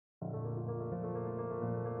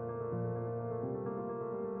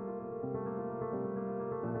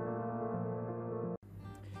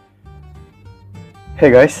Hey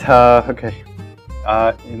guys, okay.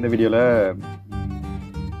 இந்த வீடியோவில்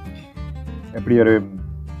எப்படி ஒரு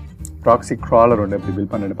ப்ராக்ஸி க்ராலர் ஒன்று எப்படி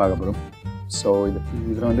பில்ட் பண்ணிட்டு பார்க்க போகிறோம். ஸோ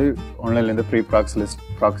இதில் வந்து ஆன்லைன்லேருந்து ஃப்ரீ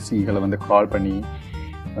ப்ராக்சிகளை வந்து க்ரால் பண்ணி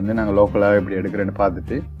வந்து நாங்கள் லோக்கலாக எப்படி எடுக்கிறேன்னு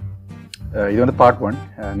பார்த்துட்டு இது வந்து பார்ட் 1.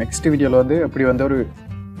 நெக்ஸ்ட் வீடியோவில் வந்து எப்படி வந்து ஒரு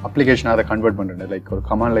அப்ளிகேஷனாக அதை கன்வெர்ட் பண்ணுறது, லைக் ஒரு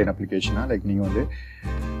கமாண்ட் லைன் அப்ளிகேஷனாக, லைக் நீங்கள் வந்து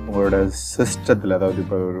உங்களோட சிஸ்டத்தில், அதாவது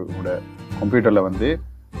இப்போ உங்களோட கம்ப்யூட்டரில் வந்து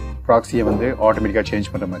ப்ராக்ஸியை வந்து ஆட்டோமேட்டிக்காக சேஞ்ச்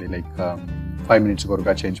பண்ணுற மாதிரி, லைக் 5 மினிட்ஸுக்கு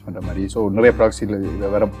ஒருக்கா சேஞ்ச் பண்ணுற மாதிரி. ஸோ நிறைய ப்ராக்ஸியில் இதை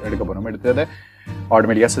வேறு எடுக்க போகிறோம். எடுத்ததை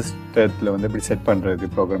ஆட்டோமேட்டிக்காக சிஸ்டத்தில் வந்து எப்படி செட் பண்ணுறது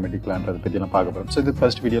ப்ரோக்ராமேட்டிக்கலான்றதை பற்றியெல்லாம் பார்க்க போகிறோம். ஸோ இது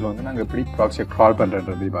ஃபர்ஸ்ட் வீடியோவில் வந்து நாங்கள் எப்படி ப்ராக்ஸியை க்ரால்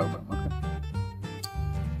பண்ணுறதை பார்க்க போகிறோம். ஓகே,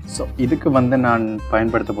 ஸோ இதுக்கு வந்து நான்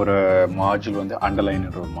பயன்படுத்த போகிற மாஜூல் வந்து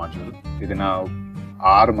அண்டர்லைன்ன்ற ஒரு மாஜூல். இது நான்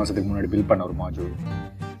 6 மாதத்துக்கு முன்னாடி பில்ட் பண்ண ஒரு மாஜூல்.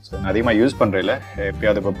 ஸோ நான் அதிகமாக யூஸ் பண்ணுறதில்ல,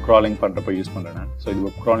 எப்போயாவது வெப் க்ராலிங் பண்ணுறப்போ யூஸ் பண்ணுறேன் நான். ஸோ இது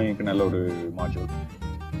வெப் க்ராலிங்க்கு நல்ல ஒரு மாஜூல்.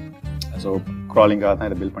 ஸோ க்ராலிங்காக தான்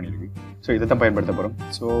இதை பில்ட் பண்ணியிருக்கு. ஸோ இதை தான் பயன்படுத்த போகிறோம்.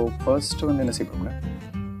 ஸோ ஃபர்ஸ்ட்டு வந்து என்ன செய்ய போகிறோம்னா,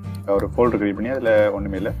 ஒரு ஃபோல்டர் க்ரியேட் பண்ணி அதில்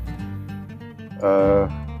ஒன்றுமே இல்லை,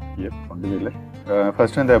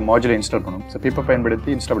 ஃபர்ஸ்ட்டு இந்த மாஜூலை இன்ஸ்டால் பண்ணணும். ஸோ பிப்பை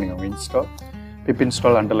பயன்படுத்தி இன்ஸ்டால் பண்ணிக்கோங்க. பிப்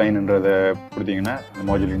இன்ஸ்டால் அண்டர்லைன்ன்றதை கொடுத்தீங்கன்னா அந்த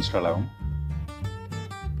மாஜூல் இன்ஸ்டால் ஆகும்.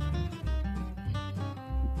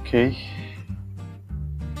 ஓகே,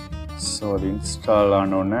 ஸோ அது இன்ஸ்டால்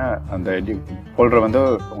ஆனோடனே அந்த ஃபோல்டரை வந்து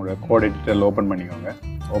உங்களோட கோட் எடிட்டரில் ஓப்பன் பண்ணிக்கோங்க.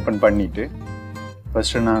 ஓப்பன் பண்ணிவிட்டு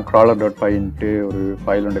ஃபஸ்ட்டு நான் crawler.pyன்ட்டு ஒரு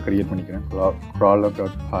ஃபைல் ஒன்று க்ரியேட் பண்ணிக்கிறேன்,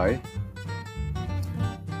 crawler.py.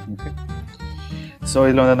 ஓகே, ஸோ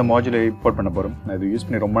இதில் வந்து அந்த மாஜூலை இம்போர்ட் பண்ண போகிறோம். நான் இது யூஸ்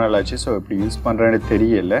பண்ணி ரொம்ப நாள் ஆச்சு. ஸோ இப்படி யூஸ் பண்ணுறேன்னு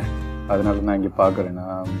தெரியல, அதனால நான் இங்கே பார்க்குறேன்.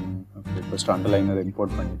 நான் ஓகே, ஃபஸ்ட்டு அண்டர்லைன் அதை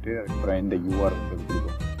இம்போர்ட் பண்ணிவிட்டு அதுக்கப்புறம் இந்த URL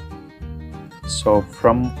கொடுப்போம். So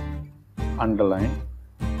from underline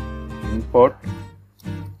import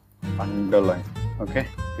underline. Okay,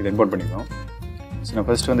 இதை இம்போர்ட் பண்ணிக்கோம். ஸோ நான்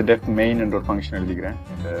ஃபஸ்ட்டு வந்து டெஃப் மெயின் என்ற ஒரு ஃபங்க்ஷன் எழுதிக்கிறேன்,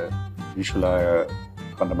 இந்த யூஸ்வலாக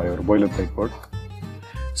பண்ணுற மாதிரி ஒரு பாய்லர் பிளேட் கோட்.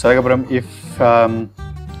 ஸோ அதுக்கப்புறம் இஃப்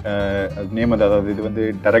நேம் வந்து, அதாவது இது வந்து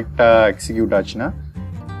டைரெக்டாக எக்ஸிக்யூட் ஆச்சுன்னா,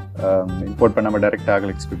 இம்போர்ட் பண்ணாமல்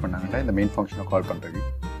டைரெக்டாக எக்ஸிக்யூட் பண்ணாங்கன்னா இந்த மெயின் ஃபங்க்ஷனை கால் பண்ணுறது.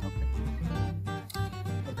 ஓகே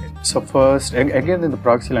ஓகே, ஸோ ஃபர்ஸ்ட் எங்கேருந்து இந்த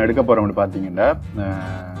ப்ராக்ஸிலாம் எடுக்க போகிறோம்னு பார்த்தீங்கன்னா,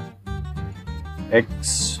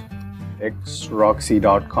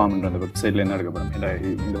 xroxy.comன்ற அந்த வெப்சைட்டில் என்ன எடுக்க போகிறோம்.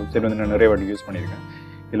 இந்த வெப்சைட் வந்து நான் நிறைய வாட்டி யூஸ் பண்ணியிருக்கேன்.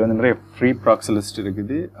 இதில் வந்து நிறைய ஃப்ரீ ப்ராக்ஸி லிஸ்ட்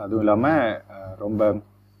இருக்குது. அதுவும் இல்லாமல் ரொம்ப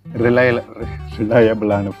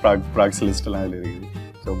ரிலையபிளான ப்ராக்ஸி லிஸ்ட்டெல்லாம் இதில் இருக்குது.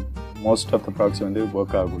 So most of the proxy வந்து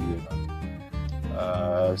ஒர்க் ஆகக்கூடியது தான்.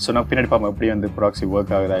 ஸோ நான் பின்னாடி பார்ப்போம் எப்படி வந்து ப்ராக்ஸி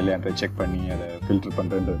ஒர்க் ஆகுதா இல்லையான்ற செக் பண்ணி அதை ஃபில்டர்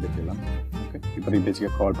பண்ணுறன்றது பற்றியெல்லாம். ஓகே, இப்போ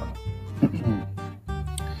பேசிக்காக கால் பண்ணோம்.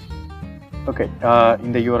 ஓகே,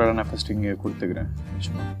 இந்த URL நான் ஃபஸ்ட்டு இங்கே கொடுத்துக்கிறேன்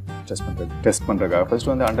டெஸ்ட் பண்ணுறதுக்காக. ஃபர்ஸ்ட்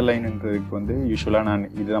வந்து அண்டர்லைன்ன்றதுக்கு வந்து யூஸ்வலாக நான்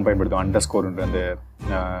இதுதான் பயன்படுத்துவேன், அண்டர்ஸ்கோர்ன்ற அந்த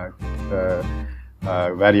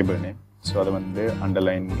வேரியபிள் நேம். ஸோ அதை வந்து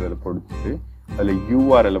அண்டர்லைன்றதை கொடுத்துட்டு அதில்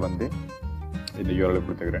URL வந்து இந்த URL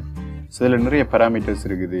கொடுத்துக்கிறேன். ஸோ இதில் நிறைய பேராமீட்டர்ஸ்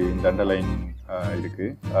இருக்குது, இந்த அண்டர்லைன் இருக்குது.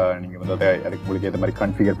 நீங்கள் வந்து அதை அதுக்கு உங்களுக்கு ஏற்ற மாதிரி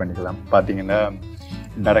கன்ஃபிகர் பண்ணிக்கலாம். பார்த்தீங்கன்னா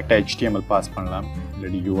டேரெக்டாக HTML பாஸ் பண்ணலாம்,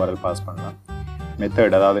 இல்லாட்டி URL பாஸ் பண்ணலாம்.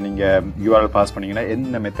 மெத்தட், அதாவது நீங்கள் URL பாஸ் பண்ணிங்கன்னா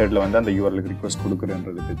எந்த மெத்தடில் வந்து அந்த URLக்கு ரிக்வஸ்ட்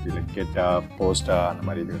கொடுக்குறன்றது பற்றி, இல்லை கெட்டா போஸ்டா அந்த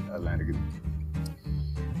மாதிரி இது அதெல்லாம் இருக்குது.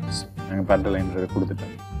 நாங்கள் அண்டர்லைன்றதை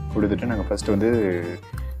கொடுத்துட்டு நாங்கள் ஃபஸ்ட்டு வந்து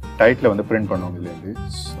டைட்டில் வந்து பிரிண்ட் பண்ணுவோம் இதுலேருந்து.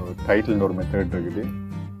 ஸோ டைட்டில்னு ஒரு மெத்தட் இருக்குது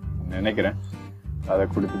நினைக்கிறேன், அதை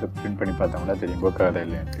கொடுத்துட்டு பிரிண்ட் பண்ணி பார்த்தோம்னா தெரியும் ஒர்க் ஆகுதா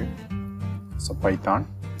இல்லையான்ட்டு. So Python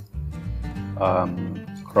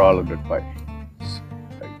crawler.py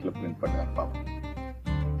title print பண்ணி பார்ப்போம்.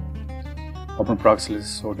 அப்புறம் proxy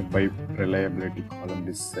list sorted by reliability column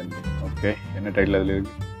descending. Okay, என்ன டைட்டில் அதில்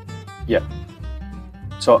இருக்குது?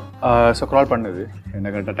 ஸோ க்ரால் பண்ணுது, என்ன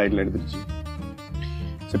கரெக்டாக டைட்டில் எடுத்துருச்சு.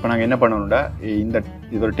 ஸோ இப்போ நாங்கள் என்ன பண்ணணும்னா,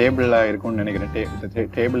 இது ஒரு டேபிளில் இருக்கும்னு நினைக்கிறேன். இந்த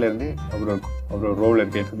டேபிள்லேருந்து அவ்வளோ ரோவில்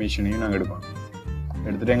இருக்க இன்ஃபர்மேஷனையும் நாங்கள் எடுக்கணும்.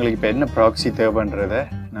 எடுத்துகிட்டு எங்களுக்கு இப்போ என்ன ப்ராக்ஸி தேவைன்றதை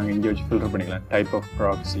நாங்கள் இங்கே வச்சு ஃபில்டர் பண்ணிக்கலாம். Type of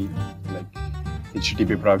proxy, like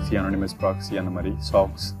HTTP proxy, anonymous proxy, அந்த மாதிரி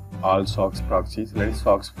சாக்ஸ், ஆல் சாக்ஸ் ப்ராக்ஸிஸ், இல்லாட்டி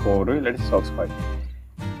சாக்ஸ் 4 இல்லாட்டி சாக்ஸ் 5.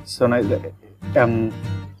 ஸோ நான்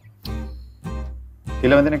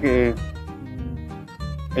இதில் வந்து எனக்கு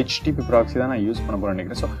HTTP ப்ராக்ஸி தான் நான் யூஸ் பண்ண போகிறேன்னு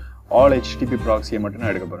நினைக்கிறேன். ஸோ ஆல் HTTP ப்ராக்ஸியை மட்டும்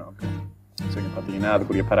நான் எடுக்க போகிறேன். ஓகே, ஸோ இங்கே பார்த்தீங்கன்னா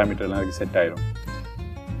அதுக்குரிய பேராமீட்டர்லாம் அதுக்கு செட் ஆயிடும்.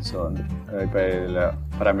 ஸோ வந்து இப்போ இதில்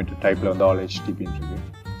பேராமீட்டர் டைப்பில் வந்து ஆல் HTTPன்னு இருக்குது.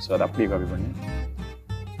 ஸோ அதை அப்படியே காப்பி பண்ணி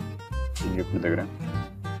இங்கே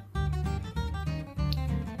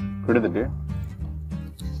கொடுத்துட்டு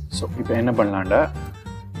ஸோ இப்போ என்ன பண்ணலான்டா,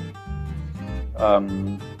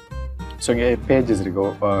 ஸோ இங்கே பேஜஸ் இருக்கோ,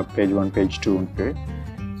 பேஜ் 1 பேஜ் 2ன்ட்டு.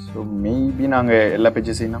 ஸோ மேபி நாங்கள் எல்லா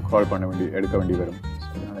பேஜஸையும் தான் கால் எடுக்க வேண்டி வரும். ஸோ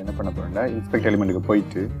அதனால் என்ன பண்ண போகிறோம்னா, இன்ஸ்பெக்ட் எலிமெண்ட்டுக்கு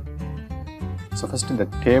போயிட்டு ஸோ ஃபஸ்ட் இந்த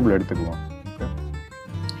டேபிள் எடுத்துக்குவோம். ஓகே,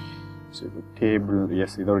 ஸோ இது டேபிள்,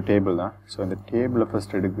 எஸ் இது ஒரு டேபிள் தான். ஸோ இந்த டேபிளை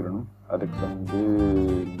ஃபஸ்ட் எடுக்கணும். அதுக்கு வந்து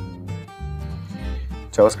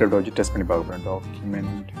JavaScript வச்சு டெஸ்ட் பண்ணி பார்க்க போகிறேன்.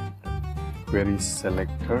 Document query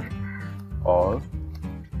selector or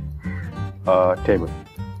table.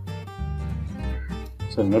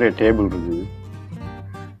 So நிறைய டேபிள் இருக்குது.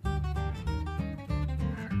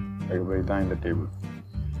 அதுக்கப்புறம் இதுதான் இந்த டேபிள்.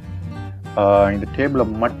 இந்த டேபிளை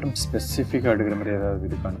மட்டும் ஸ்பெசிஃபிக்காக எடுக்கிற மாதிரி ஏதாவது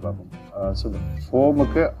இருக்கான்னு பார்ப்போம். ஸோ இந்த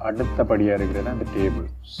ஃபார்முக்கு அடுத்தபடியாக இருக்கிறது அந்த டேபிள்.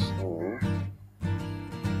 ஸோ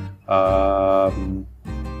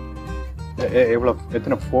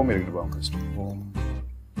எத்தனை ஃபார்ம் இருக்குன்னு பார்ப்போம். ஃபஸ்ட்டு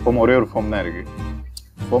ஃபார்ம் ஒரே ஒரு ஃபார்ம் தான் இருக்குது.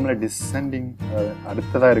 ஃபார்மில் டிசெண்டிங்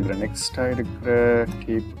அடுத்ததாக இருக்கிற நெக்ஸ்ட்டாக இருக்கிற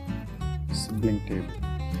டேபிள் சிப்ளிங் டேபிள்.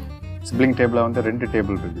 சிப்ளிங் டேபிளில் வந்து 2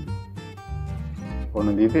 டேபிள் இருக்குது. ஒன்று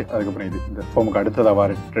வந்து இது, அதுக்கப்புறம் இது. இந்த ஃபார்முக்கு அடுத்ததாக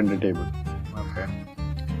வர 2 டேபிள். ஓகே,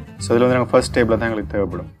 ஸோ இதில் வந்து நாங்கள் ஃபர்ஸ்ட் டேபிளில் தான் எங்களுக்கு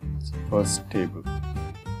தேவைப்படும். First table.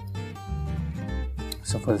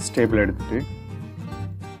 So first table எடுத்துகிட்டு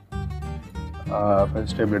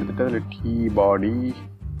அதில் டி பாடி,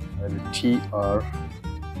 அதில் டிஆர்,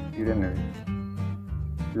 இது என்ன,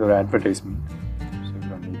 இது ஒரு அட்வர்டைஸ்மெண்ட். ஸோ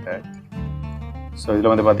இது வந்து ஸோ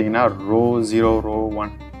இதில் வந்து பார்த்தீங்கன்னா ரோ 0, ரோ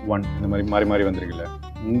 1, 1 இந்த மாதிரி மாறி மாறி வந்திருக்குல்ல.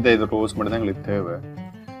 இந்த இது ரோஸ் மட்டும் தான் எங்களுக்கு தேவை.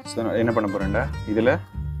 ஸோ என்ன பண்ண போகிறேன்டா, இதில்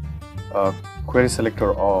query selector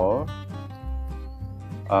or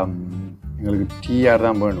எங்களுக்கு டிஆர்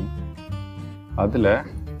தான் வேணும். அதில்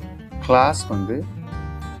கிளாஸ் வந்து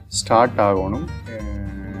ஸ்டார்ட் ஆகணும்,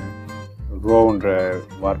 ரோன்ற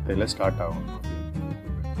வார்த்தையில் ஸ்டார்ட் ஆகணும்.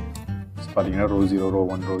 பார்த்தீங்கன்னா ரோ 0, ரோ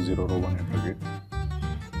 1, ரோ 0, ரோ 1 இருக்குது.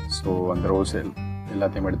 ஸோ அந்த ரோஸ்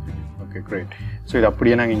எல்லாத்தையும் எடுத்துருக்கு. Okay, great. ஸோ இது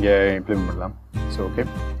அப்படியே நாங்கள் இங்கே இம்ப்ளிமெண்ட் பண்ணலாம். ஸோ ஓகே,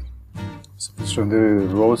 ஸோ ஃபஸ்ட்டு வந்து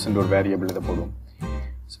ரோஸ்ன்ற ஒரு வேரியபிள் இதை போடுவோம்.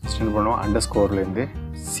 ஸோ ஃபஸ்ட் என்ன பண்ணுவோம், அண்டர்ஸ்கோர்லேருந்து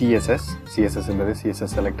சிஎஸ்எஸ்ன்றது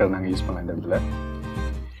சிஎஸ்எஸ் செலக்டர் நாங்கள் யூஸ் பண்ணலாம் இந்த இடத்துல.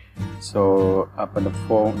 ஸோ அப்போ இந்த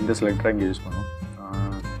இந்த செலக்டரை இங்கே யூஸ் பண்ணுவோம்.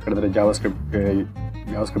 கிட்டத்தட்ட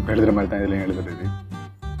ஜாவாஸ்கிரிப்ட் எழுதுகிற மாதிரி தான் இதில் எழுதுறது.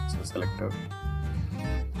 ஸோ செலக்டர்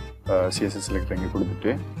சிஎஸ்எஸ் செலக்டர் இங்கே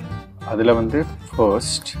கொடுத்துட்டு அதில் வந்து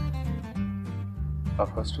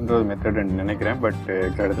ஃபர்ஸ்ட்ன்ற ஒரு மெத்தட் நினைக்கிறேன், பட்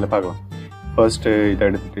இடத்துல பார்க்கலாம். ஃபர்ஸ்ட்டு இதை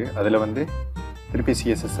எடுத்துகிட்டு அதில் வந்து திருப்பி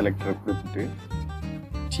சிஎஸ்எஸ் செலக்டரை கொடுத்துட்டு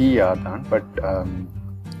டிஆர் தான், பட்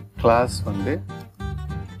கிளாஸ் வந்து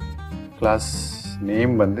கிளாஸ்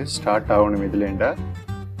நேம் வந்து ஸ்டார்ட் ஆகணும். இதுலேண்டா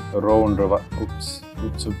ரோன்ற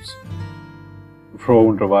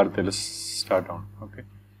ரோன்ற வார்த்தையில் ஸ்டார்ட் ஆகணும். ஓகே,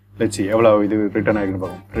 லெட்ஸ் see எவ்வளோ இது ரிட்டர்ன் ஆகிருக்குன்னு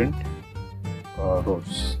பார்ப்போம். Print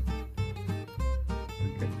rose.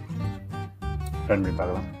 ஓகே, ரன் பண்ணி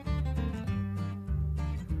பார்க்கலாம்.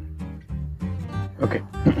 ஓகே,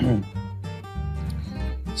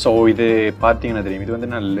 ஸோ இது பார்த்தீங்கன்னா தெரியும், இது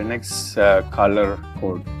வந்து நான் லினக்ஸ் கலர்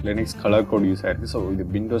கோட் யூஸ் ஆகிருக்கு. ஸோ இது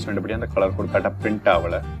விண்டோஸ் ரெண்டுபடி அந்த கலர் கோட் கரெக்டாக பிரிண்ட்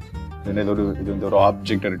ஆகலை. இது வந்து ஒரு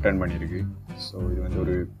ஆப்ஜெக்டை ரிட்டர்ன் பண்ணியிருக்கு. ஸோ இது வந்து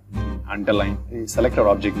ஒரு அண்டர்லைன் செலக்டர்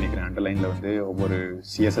ஆப்ஜெக்ட் நினைக்கிறேன். அண்டர்லைனில் வந்து ஒவ்வொரு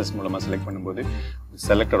சிஎஸ்எஸ் மூலமாக செலக்ட் பண்ணும்போது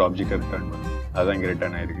செலக்டர் ஆப்ஜெக்டை ரிட்டர்ன் பண்ணும். அதுதான் இங்கே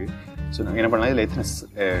ரிட்டர்ன் ஆகிருக்கு. ஸோ நாங்கள் என்ன பண்ணலாம், இதில் எத்தனை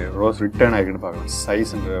ரோஸ் ரிட்டர்ன் ஆகிருக்குன்னு பார்க்கலாம்.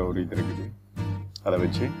 சைஸ்ன்ற ஒரு இது இருக்குது, அதை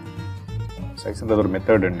வச்சு சைஸ்ன்றது ஒரு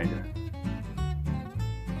மெத்தட் நினைக்கிறேன்.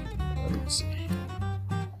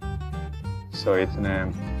 ஸோ எத்தனை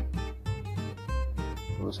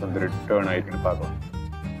ரோஸ் வந்து ரிட்டர்ன் ஆகிருக்குன்னு பார்க்கலாம்.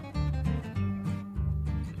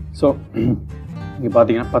 ஸோ இங்கே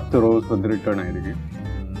பார்த்தீங்கன்னா 10 ரோஸ் வந்து ரிட்டர்ன் ஆகிருக்கு.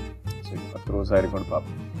 ஸோ 10 ரோஸ் ஆகிருக்குன்னு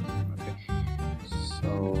பார்ப்போம். Okay, so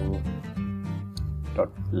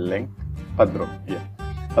dot length 10 row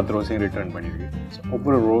 10 ரோஸையும் return பண்ணியிருக்கு. ஸோ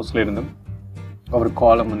ஒவ்வொரு ரோஸில் இருந்தும் ஒவ்வொரு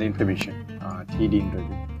காலம் வந்து இன்ஃபர்மேஷன்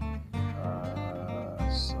டிடின்றது.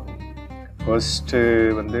 ஸோ ஃபர்ஸ்ட்டு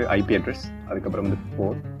வந்து ஐபி அட்ரஸ், அதுக்கப்புறம் வந்து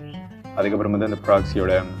போர்ட், அதுக்கப்புறம் வந்து அந்த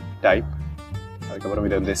ப்ராக்ஸியோட டைப், அதுக்கப்புறம்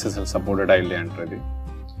இதை வந்து எஸ்எஸ்எல் சப்போர்ட்டடாக இல்லையான்றது,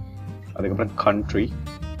 அதுக்கப்புறம் கண்ட்ரி,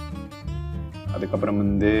 அதுக்கப்புறம்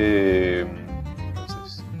வந்து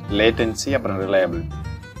லேட்டன்சி, அப்புறம் ரிலையபிலிட்டி.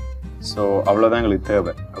 ஸோ அவ்வளோதான் எங்களுக்கு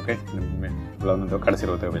தேவை. ஓகே, இவ்வளோ வந்து கடைசி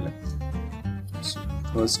ரோ தேவையில்லை.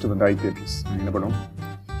 ஃபர்ஸ்ட் வந்து ஐபி அட்ரஸ் என்ன பண்ணுவோம்.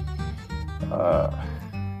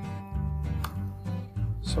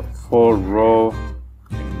 So 4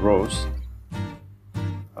 rows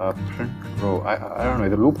print row. I don't know,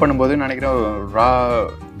 இது லூப் பண்ணும்போது நினைக்கிறேன் ரா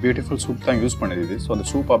பியூட்டிஃபுல் சூப் தான் யூஸ் பண்ணுது இது. ஸோ அந்த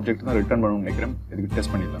சூப் ஆப்ஜெக்ட் தான் ரிட்டர்ன் பண்ணணும்னு நினைக்கிறேன். இதுக்கு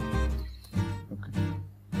டெஸ்ட் பண்ணிடலாம். ஓகே,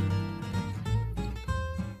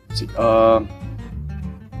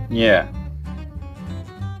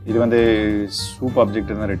 இது வந்து சூப்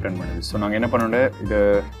ஆப்ஜெக்ட் தான் ரிட்டர்ன் பண்ணுது. ஸோ நாங்கள் என்ன பண்ணோட இது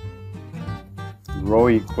row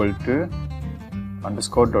equal to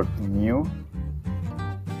 _.new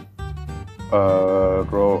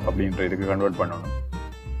row அப்படின்ற இதுக்கு கன்வெர்ட் பண்ணணும்.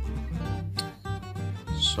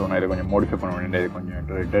 நான் இதை கொஞ்சம் மாடிஃபை பண்ண வேண்டியது, இது கொஞ்சம்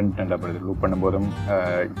ரிட்டர்ன் அப்புறம் லூப் பண்ணும்போதும்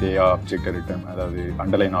இதே ஆப்ஜெக்டை ரிட்டர்ன், அதாவது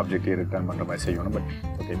அண்டர்லைன் ஆப்ஜெக்டே ரிட்டர்ன் பண்ணுற மாதிரி செய்யணும். பட்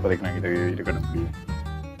ஓகே, இப்போதைக்கு நாங்கள் இது இருக்கணும் முடியும்.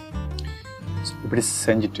 இப்படி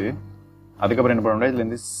செஞ்சுட்டு அதுக்கப்புறம் என்ன பண்ணோம்னா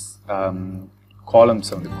இதுலேருந்து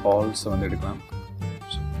காலம்ஸை வந்து எடுக்கலாம்.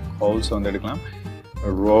 கால்ஸை வந்து எடுக்கலாம்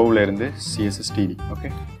ரோவில் இருந்து CSSTD. ஓகே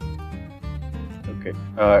ஓகே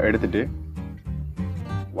எடுத்துட்டு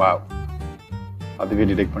வாவ் அதுவே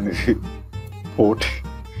டிடெக்ட் பண்ணுது போர்ட்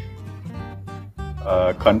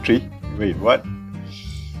கண்ட்ரி. வெயிட் வாட்,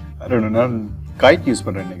 நான் கைட் யூஸ்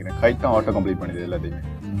பண்ணுறேன் நினைக்கிறேன். கைட் தான் ஆட்டோ கம்ப்ளீட் பண்ணுது எல்லாத்தையுமே.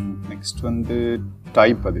 நெக்ஸ்ட் வந்து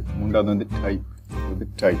டைப், அது மூன்றாவது வந்து டைப். இது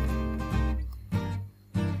டைப்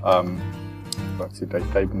proxy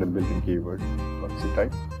type இந்த built-in keyword proxy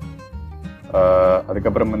type.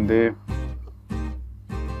 அதுக்கப்புறம் வந்து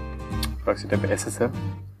proxy type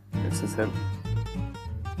SSL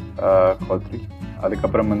call 3.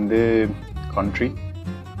 அதுக்கப்புறம் வந்து country.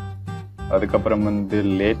 அதுக்கப்புறம் வந்து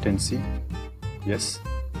latency, yes.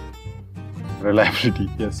 reliability,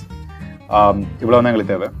 yes. இவ்வளோ தான்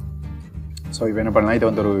எங்களுக்கு தேவை. ஸோ இப்போ என்ன பண்ணலாம், இதை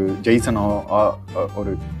வந்து ஒரு JSON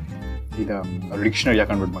ஒரு இதை ஒரு டிக்ஷனரியாக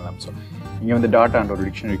கன்வெர்ட் பண்ணலாம். ஸோ இங்கே வந்து டாட்டான்ற ஒரு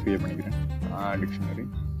டிக்ஷனரி க்ரியேட் பண்ணிக்கிறேன். டிக்ஷனரி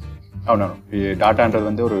டாட்டான்றது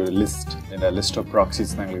வந்து ஒரு லிஸ்ட், இந்த லிஸ்ட் ஆஃப்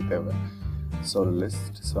ப்ராக்சிஸ் தான் எங்களுக்கு தேவை. ஸோ ஒரு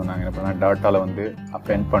லிஸ்ட். ஸோ நாங்கள் என்ன பண்ணலாம், டாட்டாவில் வந்து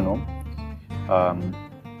அப்பெண்ட் பண்ணுவோம்.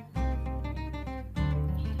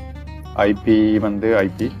 ஐபி வந்து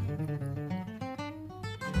ஐபி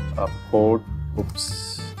போர்ட்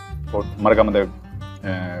மறக்காம இந்த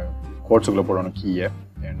கோட்ஸுக்குள்ளே போடணும் கீயை.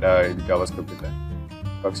 அண்ட் இது ஜாவாஸ்கிரிப்ட் இல்லை,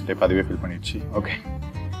 ப்ராக்ஸி டைப் அதுவே ஃபில் பண்ணிடுச்சு. ஓகே,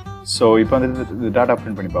 ஸோ இப்போ வந்து இது டாட்டா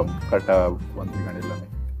பிரிண்ட் பண்ணி பார்ப்போம். கரெக்டாக வந்துருக்காங்க எல்லாமே.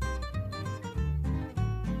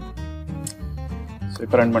 ஸோ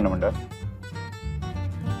இப்போ ரன் பண்ண வேண்டாம்.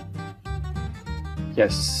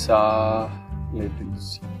 எஸ்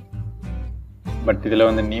லேட்டன்சி, பட் இதில்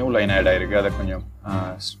வந்து நியூ லைன் ஆட் ஆகிருக்கு, அதை கொஞ்சம்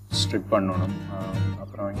ஸ்ட்ரிப் பண்ணணும்.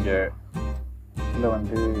 அப்புறம் இங்கே இதில்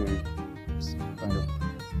வந்து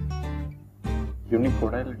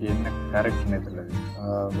யூனிகோடா இல்லை என்ன கேரக்டர்னே தெரியல.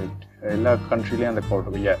 வெயிட், எல்லா கண்ட்ரிலையும் அந்த கோட்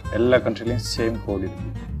இருக்கு. எல்லா கண்ட்ரிலையும் சேம் கோட்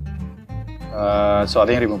இருக்குது. ஸோ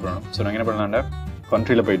அதையும் ரிமூவ் பண்ணணும். ஸோ நாங்கள் என்ன பண்ணலாம்டா,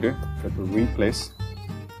 கண்ட்ரியில் போயிட்டு ரீப்ளேஸ்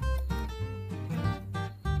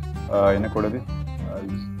என்ன கோட் அது,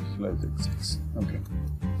 ஓகே,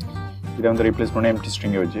 இதை வந்து ரீப்ளேஸ் பண்ண எம்டி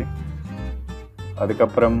ஸ்ட்ரிங்கை வச்சு.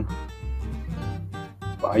 அதுக்கப்புறம்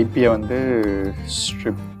ஐபியை வந்து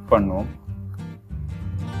ஸ்ட்ரிப் பண்ணுவோம்.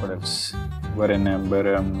 வேறு என்ன,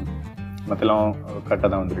 வேறு மற்றெல்லாம் கரெக்டாக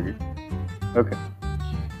தான் வந்துருக்கு. ஓகே,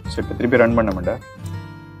 ஸோ இப்போ திருப்பி ரன் பண்ண மாட்டேன்.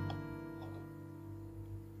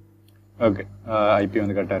 ஓகே, ஐபி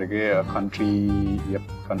வந்து கரெக்டாக இருக்குது, கண்ட்ரி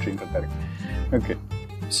கண்ட்ரியும் கரெக்டாக இருக்குது. ஓகே,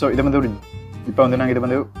 ஸோ இதை வந்து இப்போ வந்து நாங்கள் இதை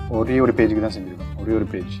வந்து ஒரே ஒரு பேஜுக்கு தான் செஞ்சுருக்கோம், ஒரே ஒரு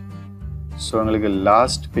பேஜ். ஸோ எங்களுக்கு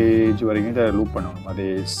லாஸ்ட் பேஜ் வரைக்கும் இதை லூப் பண்ணணும் அதே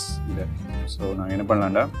இதை. ஸோ நாங்கள் என்ன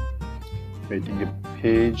பண்ணலாம்டா, வெயிட்டிங்க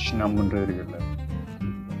பேஜ் நம்புன்றது இருக்குல்ல,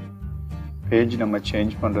 பேஜ் நம்ம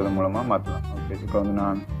சேஞ்ச் பண்ணுறது மூலமாக மாற்றலாம். ஓகே, இப்போ வந்து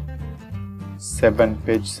நான்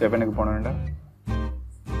பேஜ் 7க்கு போனேன்டா.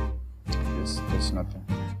 S nothing.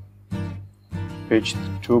 பேஜ்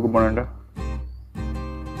 2க்கு போனேன்டா.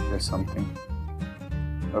 S something.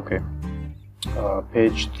 Okay,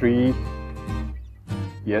 page 3.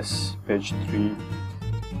 S page 3.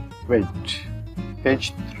 Wait, page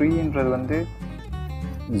 3ன்றது வந்து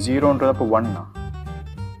 0ன்றது அப்போ 1.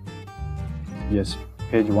 எஸ்,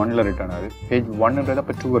 பேஜ் 1ல் ரிட்டர்ன் ஆகுது. பேஜ் 1ன்றது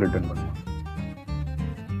அப்போ 2 ரிட்டர்ன் பண்ணலாம்.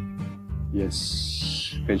 எஸ்,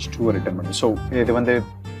 பேஜ் 2 ரிட்டர்ன் பண்ணி. ஸோ இது வந்து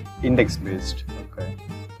index paste. Okay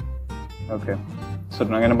okay, so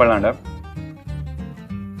நாங்கள் என்ன பண்ணலாம்டா,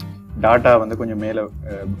 டாட்டா வந்து கொஞ்சம் மேலே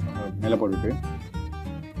போட்டுட்டு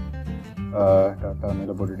டாட்டா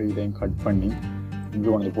மேலே போட்டுட்டு இதையும் கட் பண்ணி இங்கே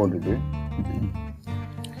வந்து போட்டுட்டு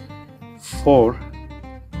 4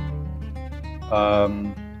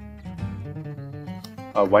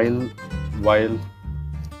 while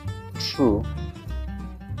true.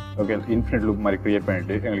 Okay, infinite loop மாதிரி க்ரியேட்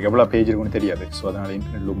பண்ணிவிட்டு, எங்களுக்கு எவ்வளோ பேஜ் இருக்குன்னு தெரியாது. ஸோ அதனால்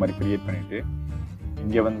இன்ஃபினிட் லூப் மாதிரி க்ரியேட் பண்ணிவிட்டு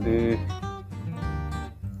இங்கே வந்து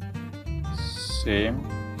சேம்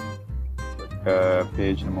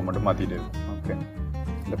பேஜ் நம்ம மட்டும் மாற்றிட்டு இருக்கோம். ஓகே,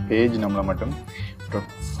 இந்த பேஜ் நம்மளை மட்டும்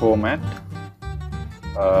ஃபார்மேட்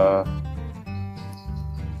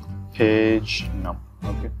பேஜ் நம்.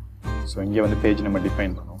 ஓகே, ஸோ இங்கே வந்து பேஜ் நம்ம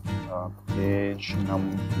டிஃபைன் பண்ணுவோம். பேஜ் நம்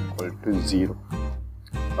ஈக்குவல் டு 0.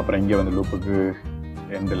 அப்புறம் இங்கே வந்து லூப்புக்கு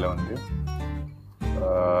எண்டில் வந்து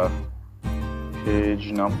பேஜ்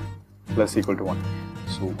நம் plus equal to 1.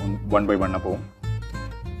 So 1 by 1 போகும்.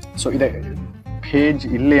 ஸோ இதை பேஜ்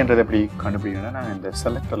இல்லைன்றதை எப்படி கண்டுபிடிக்கணும்னா, நாங்கள் இந்த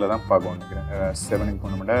செலக்டரில் தான் பார்க்க நினைக்கிறேன். 7க்கு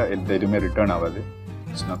போனோம்னா எதுவுமே ரிட்டர்ன் ஆகாது.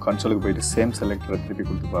 ஸோ நான் கன்சோலுக்கு போயிட்டு சேம் செலக்டரை திருப்பி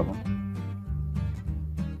கொடுத்து பார்ப்போம்.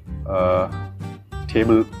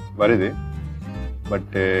 டேபிள் வருது,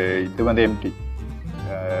 பட் இது வந்து எம்டி.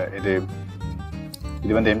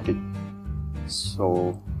 இது வந்து empty. So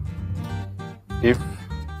if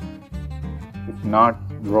not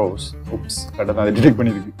rose, oops, கரெக்டாக தான் அதை டிடெக்ட்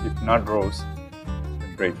பண்ணியிருக்கு. If not rose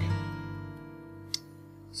break.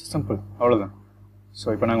 Simple, அவ்வளோதான். ஸோ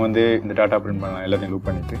இப்போ நாங்கள் வந்து இந்த டாட்டா பிரிண்ட் பண்ணலாம், எல்லாத்தையும் லூப்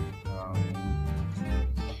பண்ணிவிட்டு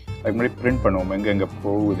அதுக்கு முன்னாடி பிரிண்ட் பண்ணுவோம் எங்கே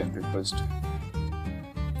போகுதுன்ட்டு. First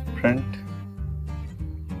print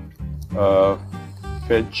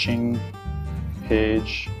fetching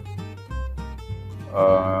page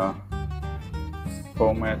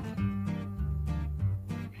format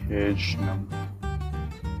page number.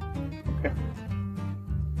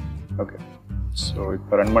 Okay, so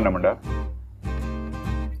இப்போ ரன் பண்ண மாட்டா.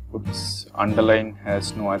 Oops, underline has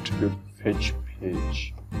no attribute fetch page.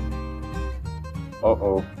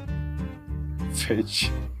 Fetch.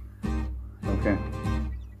 Okay,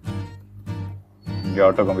 இங்கே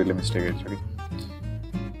ஆட்டோ கம்ப்ளீட்ல மிஸ்டேக் ஆயிடுச்சு.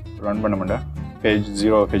 ரன் பண்ண மாட்டா. பேஜ்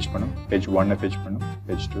 0 ஃபெச் பண்ணும், பேஜ் 1 ஃபெச் பண்ணும்,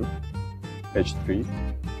 page 2, page 3,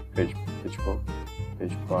 page 4,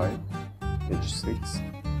 page 5, page 6,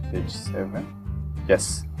 page 7.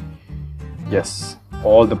 Yes,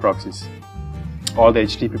 all the proxies, all the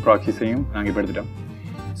HTTP proxies-ஐயும் நாங்கள் இப்போ எடுத்துட்டோம்.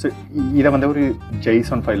 ஸோ இதை வந்து ஒரு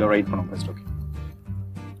JSON ஃபைலில் ரைட் பண்ணுவோம் ஃபர்ஸ்ட். ஓகே,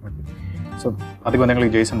 ஸோ அதுக்கு வந்து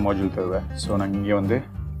எங்களுக்கு JSON மாட்யூல் தேவை. ஸோ நாங்கள் இங்கே வந்து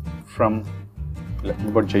ஃப்ரம்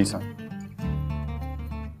import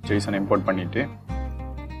JSON import பண்ணிட்டு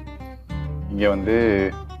இங்கே வந்து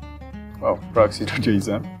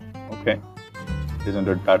proxy.json. okay,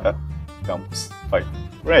 json.data dumps file,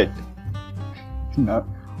 right?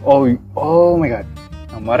 oh my god,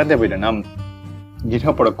 நான் மறந்தே போயிட்டேன். நான்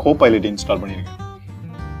GitHub-ஓட Copilot இன்ஸ்டால் பண்ணியிருக்கேன்.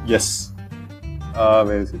 எஸ்,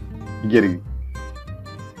 வேறு சரி, இங்கே இருக்கு,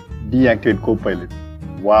 deactivate Copilot.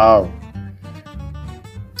 wow,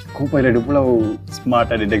 Copilot இவ்வளோ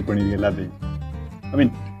ஸ்மார்ட்டாக டிடெக்ட் பண்ணியிருக்கு எல்லாத்தையும். ஐ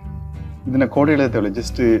மீன் இது நான் கோட் எழுத தேவையில்ல,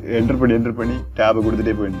 ஜஸ்ட்டு என்டர் பண்ணி டேபை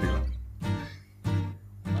கொடுத்துட்டே போயிருந்துக்கலாம்.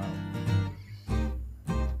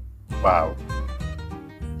 wow,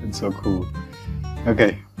 it's so cool.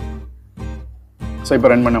 okay, so இப்போ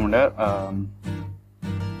ரன் பண்ண முடியா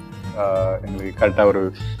எங்களுக்கு கரெக்டாக ஒரு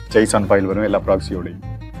JSON ஃபைல் வரும் எல்லா ப்ராக்ஸியோடையும்.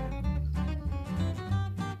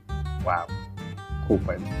 wow,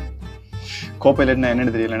 Copilot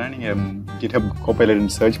என்னென்னு தெரியலன்னா நீங்கள் GitHub Copilot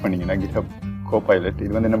சர்ச் பண்ணிங்கன்னா GitHub Copilot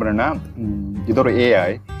இது வந்து என்ன பண்ணுன்னா, இது ஒரு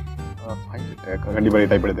AI கண்டிப்பாக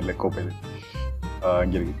டைப் எடுத்துல Copilot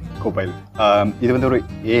இங்கே இருக்குது Copilot. இது வந்து ஒரு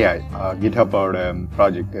AI GitHub-ஓட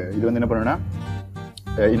ப்ராஜெக்ட். இது வந்து என்ன பண்ணுன்னா,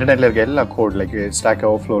 இன்டர்நெட்டில் இருக்க எல்லா கோட் லைக் ஸ்டாக்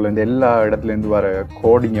ஓவர்ஃப்ளோலேருந்து எல்லா இடத்துலேருந்து வர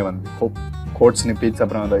கோடிங்கை வந்து கோட் ஸ்னிப்பெட்ஸ்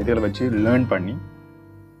அப்புறம் அந்த இதில் வச்சு லேர்ன் பண்ணி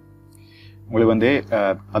உங்களுக்கு வந்து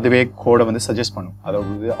அதுவே கோடை வந்து சஜஸ்ட் பண்ணும்,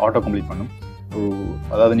 அதாவது ஆட்டோ கம்ப்ளீட் பண்ணும்.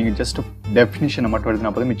 அதாவது நீங்கள் ஜஸ்ட் டெஃபினிஷனை மட்டும்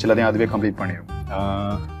எழுதினா போதும், மிச்சம் எல்லாத்தையும் அதுவே கம்ப்ளீட் பண்ணிடும்.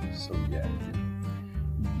 ஸோ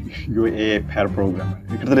ஏஐ பேர் ப்ரோக்ராமர்,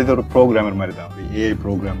 கிட்டத்தட்ட இது ஒரு ப்ரோக்ராமர் மாதிரி தான், ஒரு ஏஐ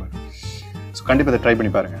ப்ரோக்ராமர். ஸோ கண்டிப்பாக இதை ட்ரை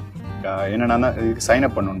பண்ணி பாருங்கள். என்னென்னா இதுக்கு சைன்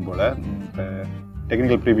அப் பண்ணணும் போல், இப்போ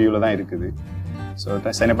டெக்னிக்கல் ப்ரிவியூவில் தான் இருக்குது. ஸோ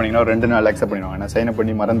சைன் அப் பண்ணிங்கன்னா 2 நாள் அக்செப்ட் பண்ணிடுவாங்க. ஆனால் சைன் அப்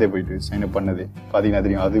பண்ணி மறந்தே போயிட்டு சைன் அப் பண்ணது பார்த்தீங்கன்னா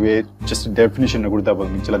தெரியும், அதுவே ஜஸ்ட் டெஃபினிஷனை கொடுத்தா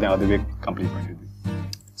போதும், மிச்சம் எல்லாத்தையும் அதுவே கம்ப்ளீட் பண்ணிடுது.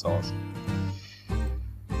 ஸோ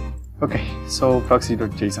ஓகே, ஸோ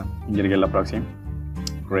proxy.json இங்கே இருக்க எல்லா ப்ராக்ஸியும்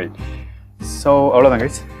great. ஸோ அவ்வளோதான்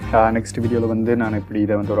கைஸ். நெக்ஸ்ட் வீடியோவில் வந்து நான் இப்படி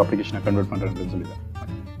இதை வந்து ஒரு அப்ளிகேஷனை கன்வெர்ட் பண்ணுறேன்னு சொல்லிடுறேன்.